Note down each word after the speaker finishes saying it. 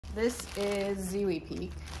This is Ziwi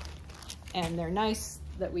Peak, and they're nice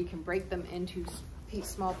that we can break them into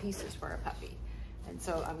small pieces for a puppy. And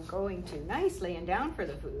so I'm going to, nice laying down for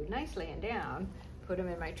the food, nice laying down, put them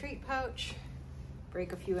in my treat pouch,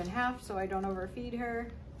 break a few in half so I don't overfeed her,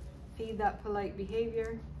 feed that polite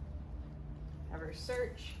behavior, have her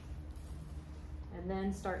search, and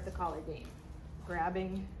then start the collar game.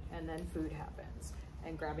 Grabbing, and then food happens.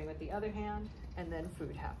 And grabbing with the other hand, and then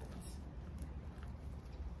food happens.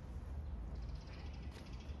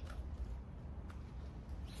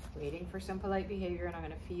 Waiting for some polite behavior, and I'm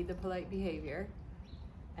gonna feed the polite behavior.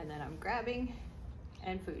 And then I'm grabbing,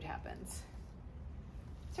 and food happens.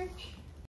 Search.